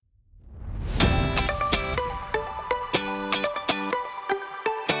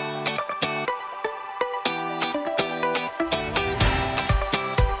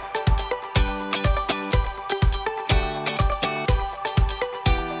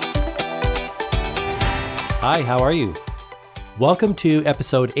Hi, how are you? Welcome to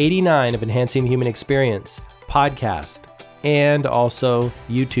episode 89 of Enhancing the Human Experience podcast and also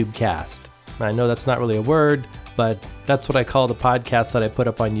YouTube cast. I know that's not really a word, but that's what I call the podcast that I put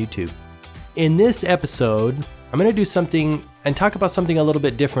up on YouTube. In this episode, I'm going to do something and talk about something a little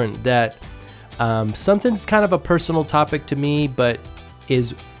bit different that something's kind of a personal topic to me, but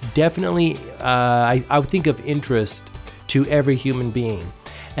is definitely, I would think, of interest to every human being.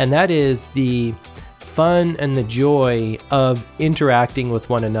 And that is the fun and the joy of interacting with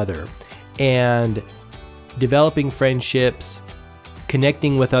one another and developing friendships,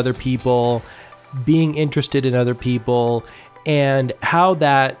 connecting with other people, being interested in other people, and how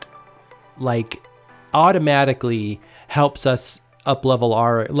that automatically helps us level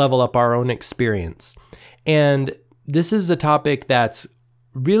up our own experience. And this is a topic that's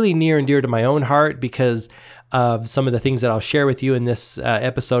really near and dear to my own heart because of some of the things that I'll share with you in this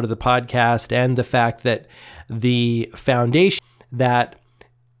episode of the podcast, and the fact that the foundation that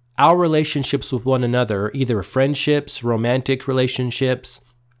our relationships with one another, either friendships, romantic relationships,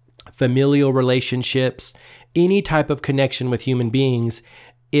 familial relationships, any type of connection with human beings,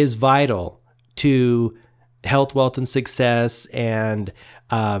 is vital to health, wealth, and success, and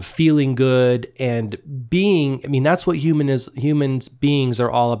feeling good and being. I mean, that's what humans beings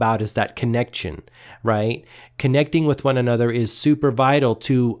are all about, is that connection, right? Connecting with one another is super vital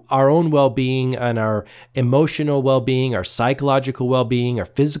to our own well-being and our emotional well-being, our psychological well-being, our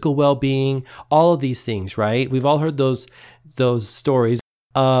physical well-being, all of these things, right? We've all heard those stories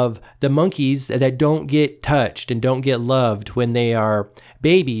of the monkeys that don't get touched and don't get loved when they are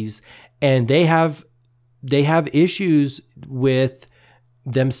babies, and they have issues with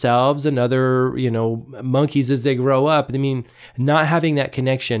themselves and other, monkeys as they grow up. I mean, not having that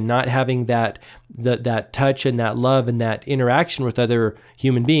connection, not having that touch and that love and that interaction with other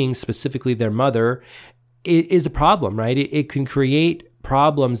human beings, specifically their mother, is a problem, right? It can create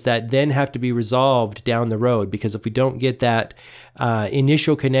problems that then have to be resolved down the road, because if we don't get that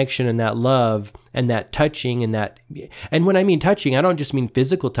initial connection and that love and that touching and when I mean touching, I don't just mean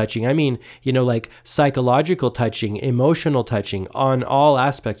physical touching. I mean, like psychological touching, emotional touching on all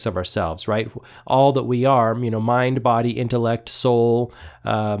aspects of ourselves, right? All that we are, mind, body, intellect, soul,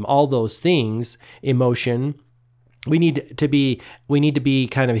 all those things, emotion. We need to be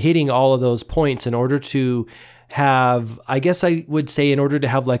kind of hitting all of those points in order to have, I guess I would say, in order to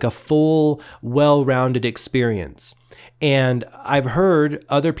have like a full, well-rounded experience. And I've heard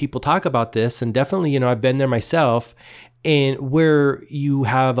other people talk about this, and definitely, I've been there myself, and where you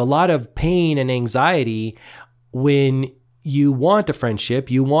have a lot of pain and anxiety when you want a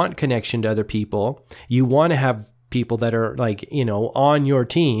friendship, you want connection to other people, you want to have people that are on your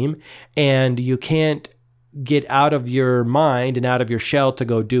team, and you can't get out of your mind and out of your shell to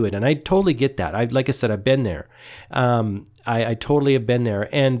go do it. And I totally get that. Like I said, I've been there. I totally have been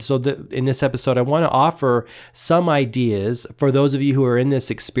there. And so in this episode, I want to offer some ideas for those of you who are in this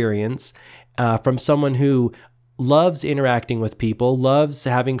experience, from someone who loves interacting with people, loves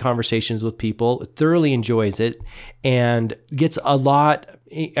having conversations with people, thoroughly enjoys it, and gets a lot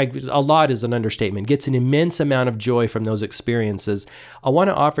is an understatement, gets an immense amount of joy from those experiences. I want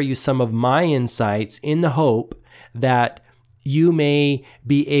to offer you some of my insights in the hope that you may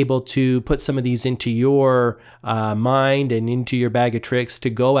be able to put some of these into your mind and into your bag of tricks to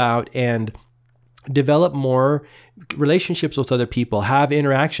go out and develop more relationships with other people, have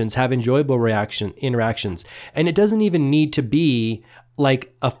interactions, have enjoyable interactions. And it doesn't even need to be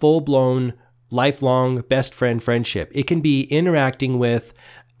like a full-blown, lifelong best friend friendship. It can be interacting with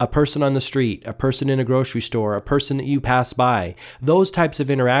a person on the street, a person in a grocery store, a person that you pass by. Those types of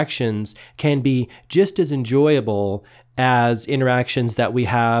interactions can be just as enjoyable as interactions that we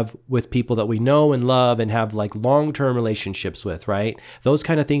have with people that we know and love and have like long-term relationships with, right? Those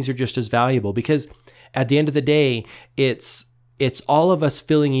kind of things are just as valuable, because at the end of the day, it's all of us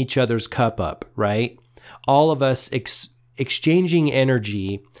filling each other's cup up, right? All of us exchanging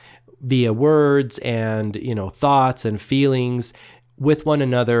energy via words and, thoughts and feelings with one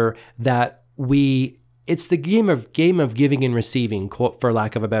another, that it's the game of giving and receiving, for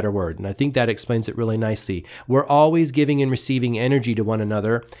lack of a better word. And I think that explains it really nicely. We're always giving and receiving energy to one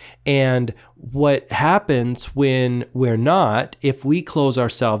another. And what happens when we're not, if we close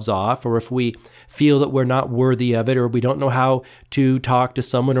ourselves off, or if we feel that we're not worthy of it, or we don't know how to talk to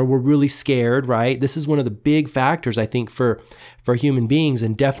someone, or we're really scared, right? This is one of the big factors, I think, for human beings,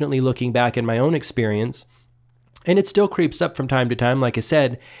 and definitely looking back in my own experience. And it still creeps up from time to time. Like I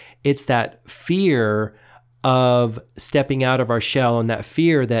said, it's that fear of stepping out of our shell, and that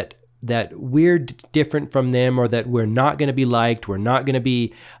fear that that we're different from them, or that we're not going to be liked, we're not going to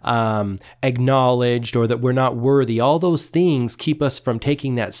be acknowledged, or that we're not worthy. All those things keep us from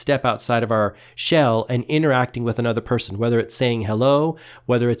taking that step outside of our shell and interacting with another person, whether it's saying hello,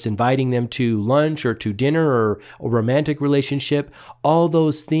 whether it's inviting them to lunch or to dinner or a romantic relationship. All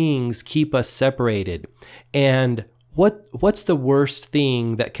those things keep us separated. And what's the worst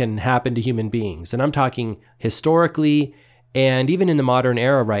thing that can happen to human beings? And I'm talking historically, and even in the modern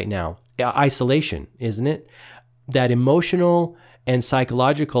era right now, isolation, isn't it? That emotional and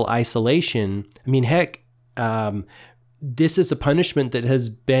psychological isolation. I mean, heck, this is a punishment that has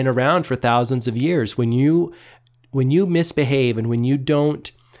been around for thousands of years. When you misbehave and when you don't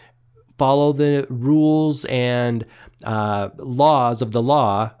follow the rules and laws of the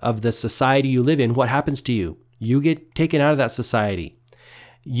law of the society you live in, what happens to you? You get taken out of that society.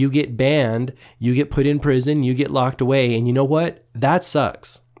 You get banned, you get put in prison, you get locked away. And you know what? That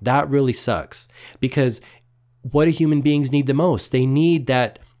sucks. That really sucks. Because what do human beings need the most? They need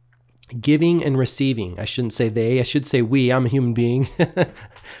that giving and receiving. I shouldn't say they, I should say we. I'm a human being.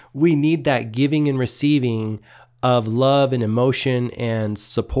 We need that giving and receiving of love and emotion and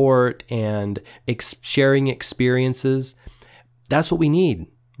support and sharing experiences. That's what we need,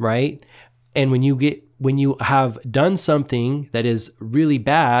 right? And when you have done something that is really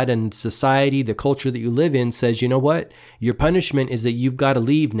bad, and society, the culture that you live in says, you know what, your punishment is that you've got to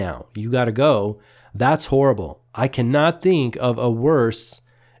leave now. You got to go. That's horrible. I cannot think of a worse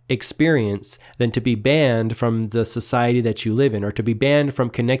experience than to be banned from the society that you live in, or to be banned from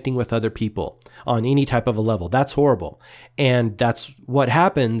connecting with other people on any type of a level. That's horrible. And that's what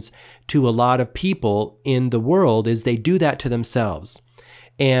happens to a lot of people in the world, is they do that to themselves.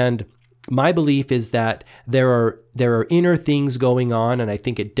 And my belief is that there are inner things going on, and I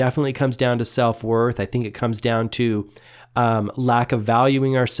think it definitely comes down to self-worth. I think it comes down to lack of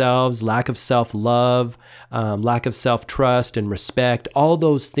valuing ourselves, lack of self-love, lack of self-trust and respect, all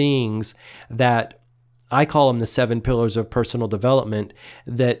those things that I call them the 7 pillars of personal development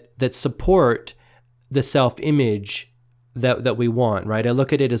that support the self-image that we want, right? I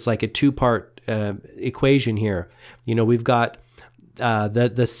look at it as like a 2-part equation here. You know, we've got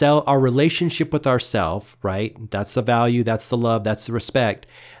our relationship with ourself, right? That's the value, that's the love, that's the respect.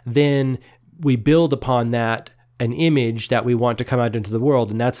 Then we build upon that an image that we want to come out into the world.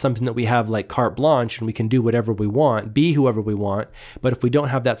 And that's something that we have like carte blanche, and we can do whatever we want, be whoever we want. But if we don't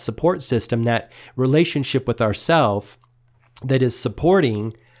have that support system, that relationship with ourself that is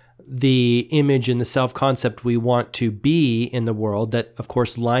supporting the image and the self-concept we want to be in the world, that of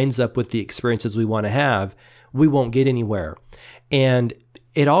course lines up with the experiences we want to have, we won't get anywhere. And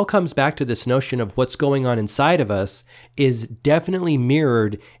it all comes back to this notion of what's going on inside of us is definitely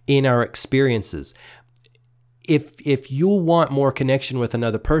mirrored in our experiences. If you want more connection with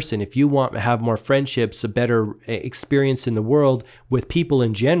another person, if you want to have more friendships, a better experience in the world with people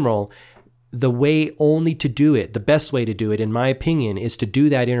in general, the way only to do it, the best way to do it, in my opinion, is to do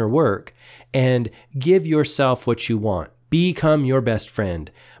that inner work and give yourself what you want. Become your best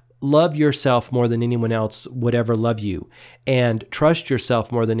friend. Love yourself more than anyone else would ever love you, and trust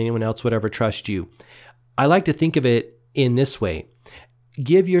yourself more than anyone else would ever trust you. I like to think of it in this way.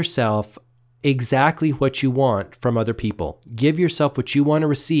 Give yourself exactly what you want from other people. Give yourself what you want to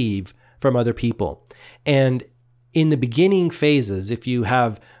receive from other people. And in the beginning phases, if you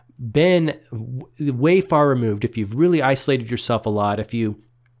have been way far removed, if you've really isolated yourself a lot, if you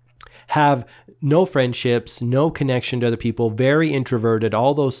have no friendships, no connection to other people, very introverted,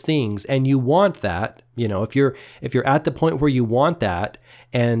 all those things, and you want that, you know, if you're at the point where you want that,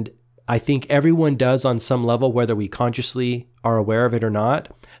 and I think everyone does on some level, whether we consciously are aware of it or not.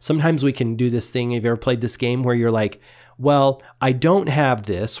 Sometimes we can do this thing. Have you ever played this game where you're like, well, I don't have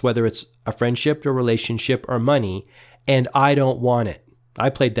this, whether it's a friendship or relationship or money, and I don't want it. I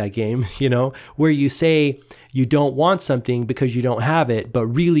played that game, you know, where you say you don't want something because you don't have it, but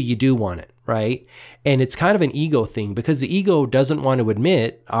really you do want it, right? And it's kind of an ego thing, because the ego doesn't want to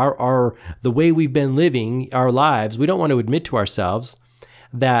admit the way we've been living our lives. We don't want to admit to ourselves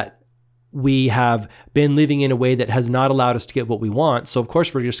that we have been living in a way that has not allowed us to get what we want. So of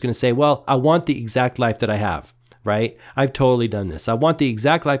course we're just going to say, well, I want the exact life that I have, right? I've totally done this. I want the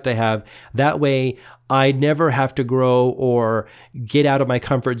exact life that I have. That way I never have to grow or get out of my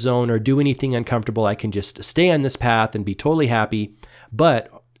comfort zone or do anything uncomfortable. I can just stay on this path and be totally happy. But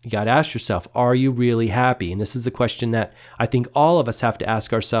you got to ask yourself, are you really happy? And this is the question that I think all of us have to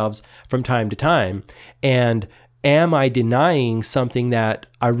ask ourselves from time to time. And am I denying something that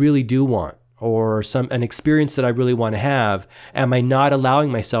I really do want, or an experience that I really want to have? Am I not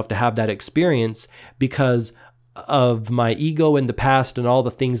allowing myself to have that experience because of my ego in the past and all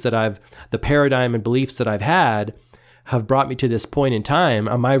the things that the paradigm and beliefs that I've had have brought me to this point in time,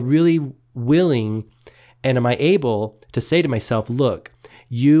 am I really willing and am I able to say to myself, look,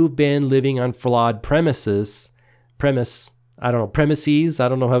 you've been living on flawed premises, I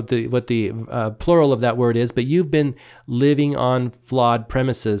don't know what the plural of that word is, but you've been living on flawed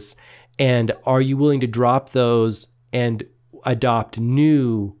premises. And are you willing to drop those and adopt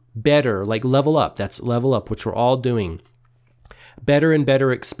new, better, like level up? That's level up, which we're all doing. Better and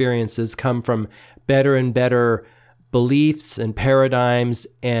better experiences come from better and better beliefs and paradigms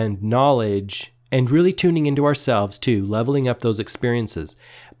and knowledge, and really tuning into ourselves too, leveling up those experiences.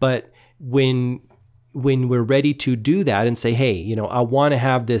 But when we're ready to do that and say, hey, I want to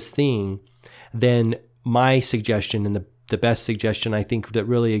have this thing, then my suggestion and the best suggestion I think that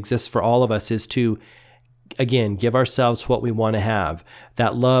really exists for all of us is to, again, give ourselves what we want to have.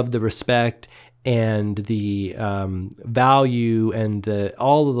 That love, the respect, and the value, and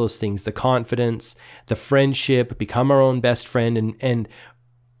all of those things, the confidence, the friendship, become our own best friend, and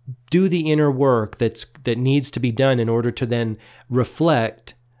do the inner work that needs to be done in order to then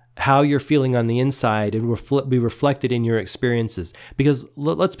reflect how you're feeling on the inside and be reflected in your experiences. Because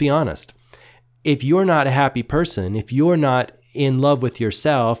let's be honest, if you're not a happy person, if you're not in love with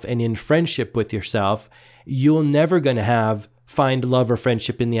yourself and in friendship with yourself, you're never going to find love or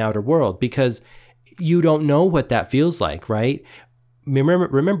friendship in the outer world, because you don't know what that feels like, right?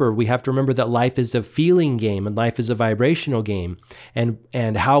 Remember, we have to remember that life is a feeling game and life is a vibrational game,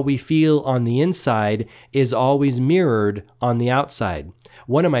 and how we feel on the inside is always mirrored on the outside.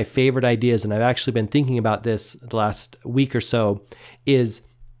 One of my favorite ideas, and I've actually been thinking about this the last week or so, is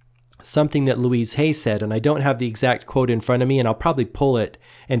something that Louise Hay said, and I don't have the exact quote in front of me, and I'll probably pull it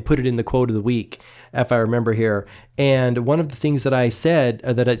and put it in the quote of the week if I remember here. And one of the things that I said,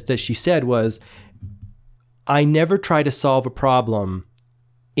 that she said was, I never try to solve a problem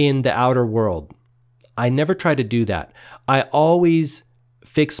in the outer world. I never try to do that. I always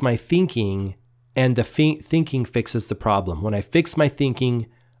fix my thinking, and the thinking fixes the problem. When I fix my thinking,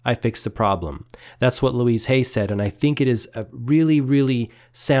 I fix the problem. That's what Louise Hay said, and I think it is a really, really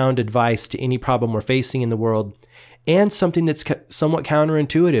sound advice to any problem we're facing in the world, and something that's somewhat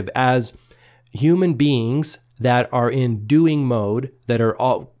counterintuitive as human beings that are in doing mode,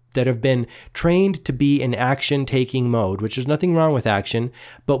 that have been trained to be in action-taking mode, which is nothing wrong with action,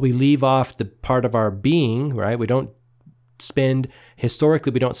 but we leave off the part of our being, right?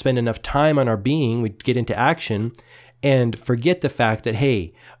 Historically, we don't spend enough time on our being. We get into action and forget the fact that,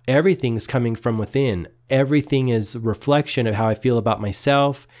 hey, everything's coming from within. Everything is a reflection of how I feel about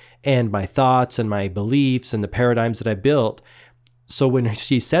myself and my thoughts and my beliefs and the paradigms that I built. So when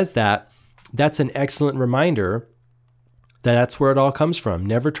she says that, that's an excellent reminder that that's where it all comes from.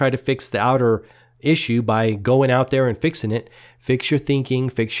 Never try to fix the outer issue by going out there and fixing it. Fix your thinking,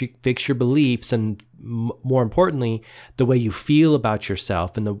 fix your beliefs, and more importantly, the way you feel about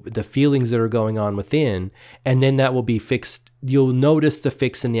yourself and the feelings that are going on within. And then that will be fixed. You'll notice the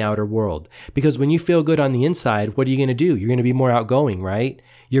fix in the outer world. Because when you feel good on the inside, what are you going to do? You're going to be more outgoing, right?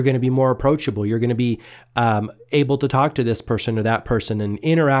 You're going to be more approachable. You're going to be able to talk to this person or that person and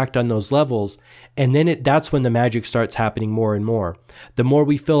interact on those levels. And then that's when the magic starts happening more and more. The more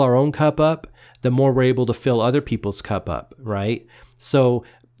we fill our own cup up, the more we're able to fill other people's cup up, right? So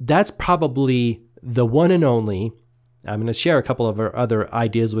that's probably the one and only, I'm going to share a couple of our other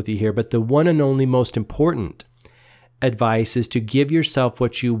ideas with you here, but the one and only most important advice is to give yourself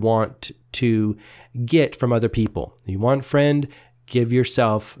what you want to get from other people. You want a friend, give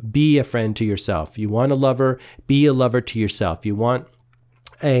yourself, be a friend to yourself. You want a lover, be a lover to yourself. You want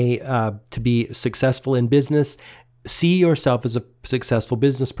to be successful in business, see yourself as a successful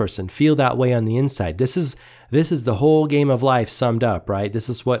business person. Feel that way on the inside. This is the whole game of life summed up, right? This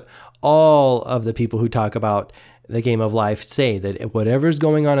is what all of the people who talk about the game of life say, that whatever's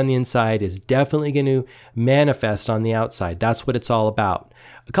going on the inside is definitely going to manifest on the outside. That's what it's all about.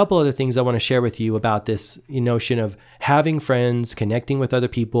 A couple other things I want to share with you about this notion of having friends, connecting with other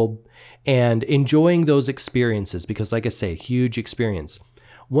people, and enjoying those experiences, because like I say, huge experience.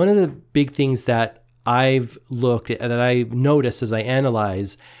 One of the big things that I've looked at, that I notice as I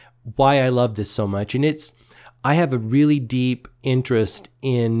analyze why I love this so much, and I have a really deep interest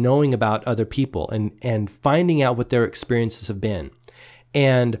in knowing about other people and finding out what their experiences have been.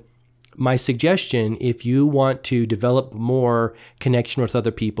 And my suggestion, if you want to develop more connection with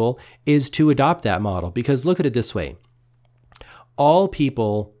other people, is to adopt that model. Because look at it this way. All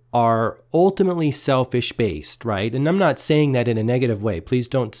people are ultimately selfish based, right? And I'm not saying that in a negative way. Please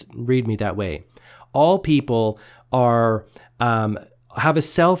don't read me that way. All people are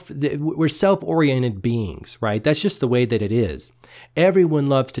we're self-oriented beings, right? That's just the way that it is. Everyone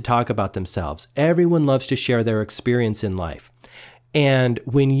loves to talk about themselves. Everyone loves to share their experience in life. And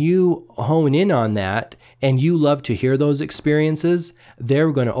when you hone in on that and you love to hear those experiences,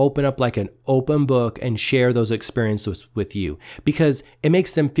 they're going to open up like an open book and share those experiences with you because it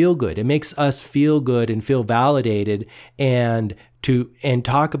makes them feel good. It makes us feel good and feel validated and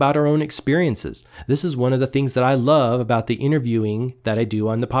talk about our own experiences. This is one of the things that I love about the interviewing that I do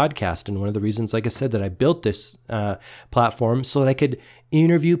on the podcast. And one of the reasons, like I said, that I built this platform so that I could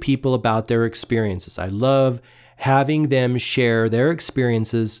interview people about their experiences. I love having them share their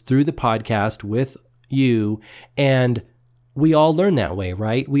experiences through the podcast with you. And we all learn that way,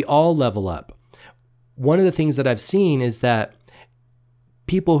 right? We all level up. One of the things that I've seen is that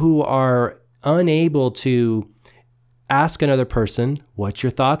people who are unable to ask another person, what's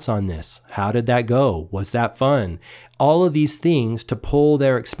your thoughts on this? How did that go? Was that fun? All of these things to pull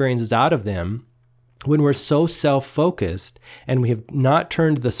their experiences out of them. When we're so self-focused and we have not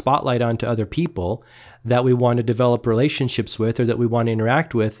turned the spotlight onto other people that we want to develop relationships with or that we want to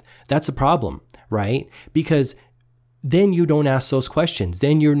interact with, that's a problem, right? Because then you don't ask those questions.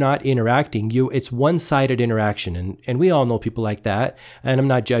 Then you're not interacting. It's one-sided interaction. And we all know people like that. And I'm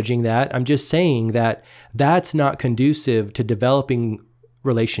not judging that. I'm just saying that that's not conducive to developing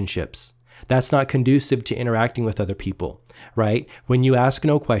relationships. That's not conducive to interacting with other people, right? When you ask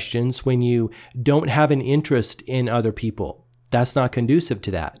no questions, when you don't have an interest in other people, that's not conducive to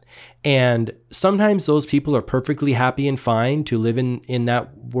that. And sometimes those people are perfectly happy and fine to live in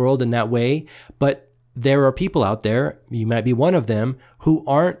that world in that way. But there are people out there, you might be one of them, who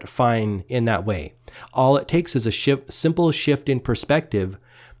aren't fine in that way. All it takes is a simple shift in perspective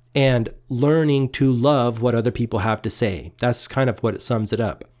and learning to love what other people have to say. That's kind of what it sums it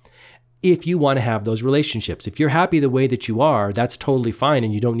up. If you want to have those relationships, if you're happy the way that you are, that's totally fine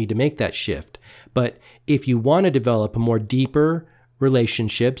and you don't need to make that shift. But if you want to develop a more deeper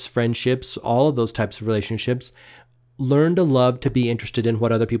relationships, friendships, all of those types of relationships, learn to love to be interested in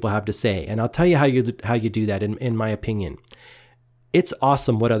what other people have to say. And I'll tell you how you do that in my opinion. It's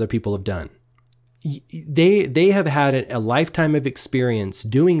awesome what other people have done. They have had a lifetime of experience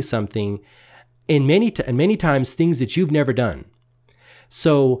doing something and many times things that you've never done.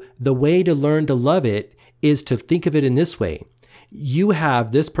 So the way to learn to love it is to think of it in this way. You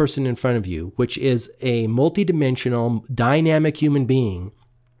have this person in front of you, which is a multidimensional, dynamic human being,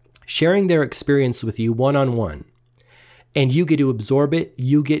 sharing their experience with you one-on-one. And you get to absorb it.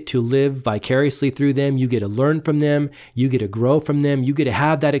 You get to live vicariously through them. You get to learn from them. You get to grow from them. You get to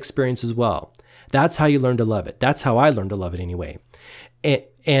have that experience as well. That's how you learn to love it. That's how I learned to love it anyway.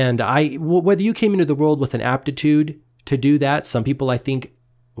 And whether you came into the world with an aptitude to do that, some people I think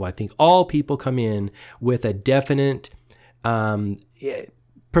all people come in with a definite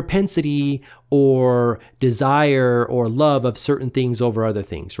propensity or desire or love of certain things over other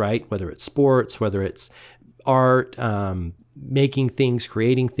things, right? Whether it's sports, whether it's art, making things,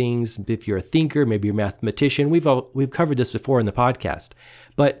 creating things. If you're a thinker, maybe you're a mathematician. We've covered this before in the podcast.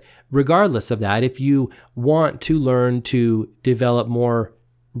 But regardless of that, if you want to learn to develop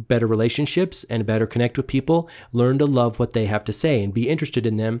better relationships and better connect with people, learn to love what they have to say and be interested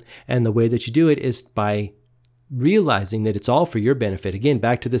in them. And the way that you do it is by realizing that it's all for your benefit. Again,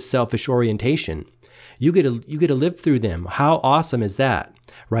 back to this selfish orientation. You get to live through them. How awesome is that,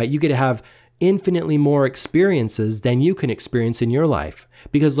 right? You get to have infinitely more experiences than you can experience in your life.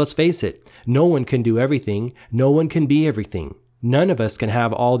 Because let's face it, no one can do everything. No one can be everything. None of us can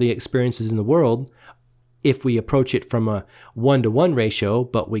have all the experiences in the world if we approach it from a 1-to-1 ratio,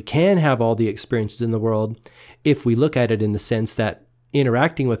 but we can have all the experiences in the world if we look at it in the sense that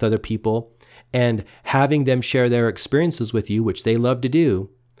interacting with other people and having them share their experiences with you, which they love to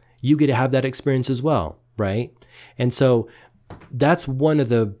do, you get to have that experience as well, right? And so that's one of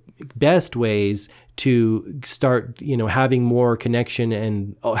the best ways to start, having more connection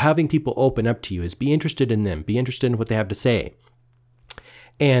and having people open up to you is be interested in them, be interested in what they have to say.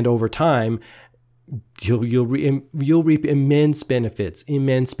 And over time, you'll reap immense benefits,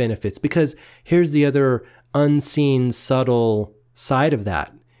 because here's the other unseen, subtle side of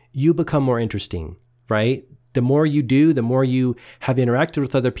that. You become more interesting, right? The more you do, the more you have interacted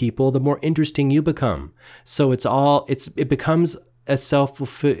with other people, the more interesting you become. So it becomes a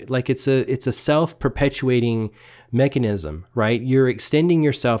self-perpetuating mechanism, right? You're extending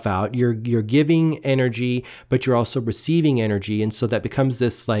yourself out, you're giving energy, but you're also receiving energy. And so that becomes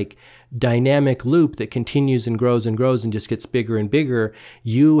this like dynamic loop that continues and grows and grows and just gets bigger and bigger.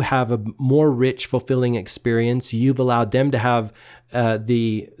 You have a more rich, fulfilling experience. You've allowed them to have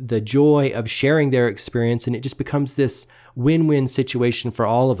the joy of sharing their experience, and it just becomes this win-win situation for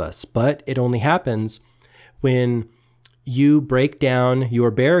all of us. But it only happens when you break down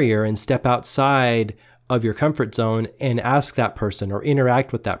your barrier and step outside of your comfort zone and ask that person or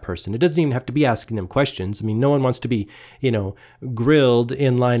interact with that person. It doesn't even have to be asking them questions. I mean, no one wants to be, grilled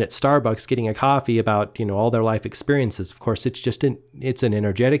in line at Starbucks getting a coffee about, all their life experiences. Of course, it's an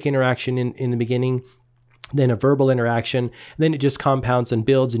energetic interaction in the beginning, then a verbal interaction, then it just compounds and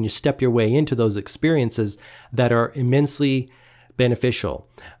builds, and you step your way into those experiences that are immensely beneficial.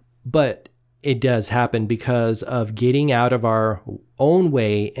 But it does happen because of getting out of our own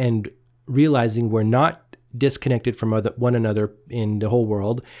way and realizing we're not disconnected from one another in the whole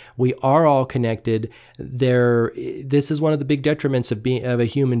world. We are all connected. This is one of the big detriments of a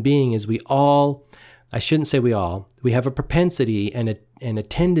human being is we have a propensity and a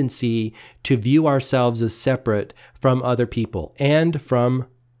tendency to view ourselves as separate from other people and from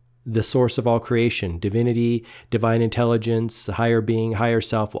the source of all creation, divinity, divine intelligence, higher being, higher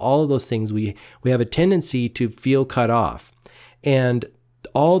self, all of those things. We have a tendency to feel cut off. And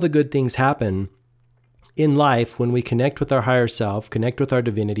all the good things happen in life when we connect with our higher self, connect with our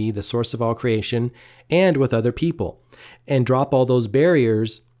divinity, the source of all creation, and with other people, and drop all those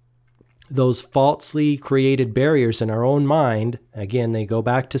barriers, those falsely created barriers in our own mind. Again, they go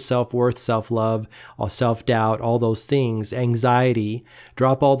back to self-worth, self-love, all self-doubt, all those things, anxiety.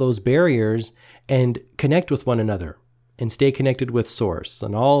 Drop all those barriers and connect with one another and stay connected with source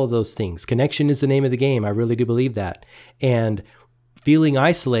and all of those things. Connection is the name of the game. I really do believe that. And feeling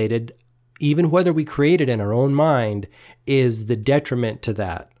isolated, even whether we create it in our own mind, is the detriment to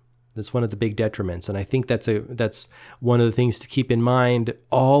that. That's one of the big detriments. And I think that's one of the things to keep in mind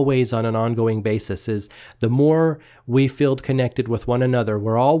always on an ongoing basis is the more we feel connected with one another,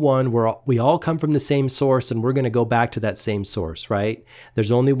 we're all one, we all come from the same source, and we're going to go back to that same source, right?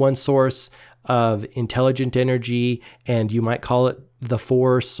 There's only one source of intelligent energy, and you might call it the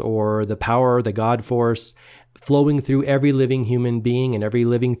force or the power, the God force, flowing through every living human being and every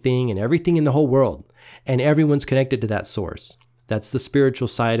living thing and everything in the whole world. And everyone's connected to that source. That's the spiritual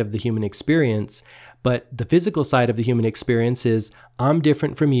side of the human experience. But the physical side of the human experience is I'm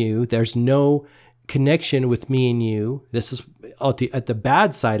different from you. There's no connection with me and you. This is at the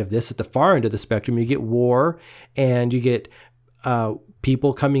bad side of this, at the far end of the spectrum. You get war and you get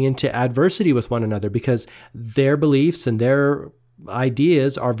people coming into adversity with one another because their beliefs and their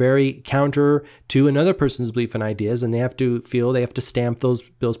ideas are very counter to another person's belief and ideas, and they have to stamp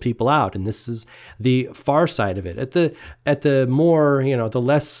those people out. And this is the far side of it. At the more, the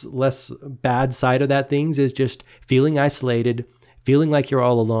less bad side of that things is just feeling isolated, feeling like you're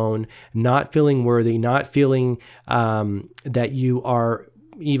all alone, not feeling worthy, not feeling that you are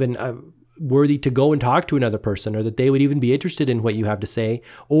even worthy to go and talk to another person, or that they would even be interested in what you have to say,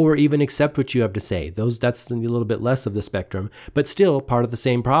 or even accept what you have to say. That's a little bit less of the spectrum, but still part of the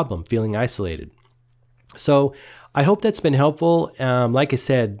same problem, feeling isolated. So I hope that's been helpful. Like I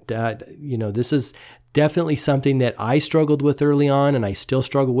said, this is definitely something that I struggled with early on, and I still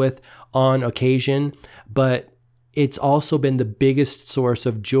struggle with on occasion, but it's also been the biggest source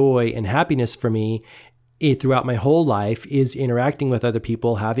of joy and happiness for me throughout my whole life, is interacting with other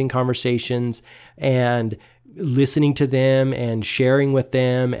people, having conversations and listening to them and sharing with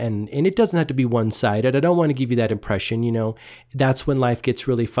them. And it doesn't have to be one-sided. I don't want to give you that impression. That's when life gets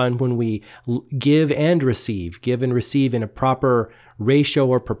really fun, when we give and receive in a proper ratio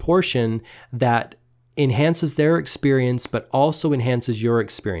or proportion that enhances their experience, but also enhances your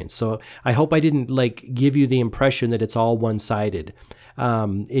experience. So I hope I didn't give you the impression that it's all one-sided.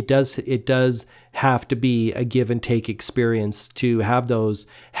 It does have to be a give and take experience to have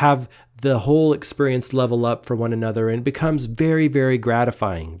the whole experience level up for one another, and it becomes very, very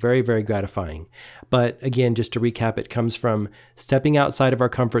gratifying, very, very gratifying. But again, just to recap, it comes from stepping outside of our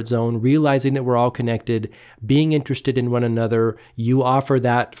comfort zone, realizing that we're all connected, being interested in one another. You offer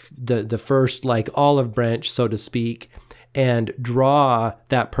that the first olive branch, so to speak, and draw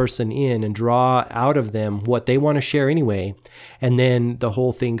that person in and draw out of them what they want to share anyway. And then the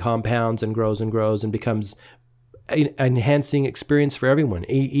whole thing compounds and grows and becomes an enhancing experience for everyone,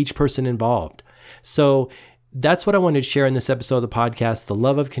 each person involved. So that's what I wanted to share in this episode of the podcast, the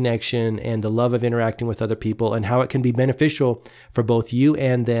love of connection and the love of interacting with other people, and how it can be beneficial for both you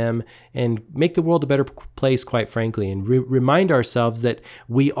and them, and make the world a better place, quite frankly, and remind ourselves that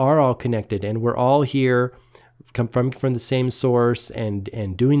we are all connected and we're all here come from the same source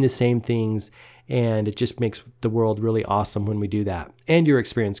and doing the same things. And it just makes the world really awesome when we do that. And your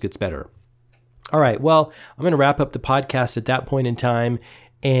experience gets better. All right. Well, I'm going to wrap up the podcast at that point in time.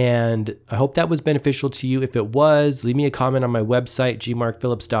 And I hope that was beneficial to you. If it was, leave me a comment on my website,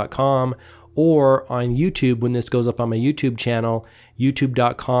 gmarkphillips.com, or on YouTube when this goes up on my YouTube channel,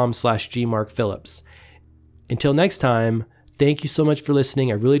 youtube.com/gmarkphillips. Until next time, thank you so much for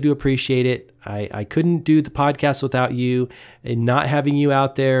listening. I really do appreciate it. I couldn't do the podcast without you, and not having you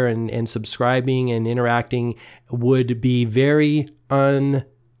out there and subscribing and interacting would be very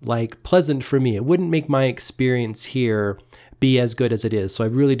pleasant for me. It wouldn't make my experience here be as good as it is. So I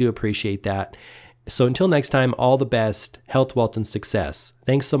really do appreciate that. So until next time, all the best, health, wealth, and success.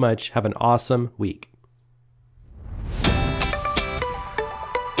 Thanks so much. Have an awesome week.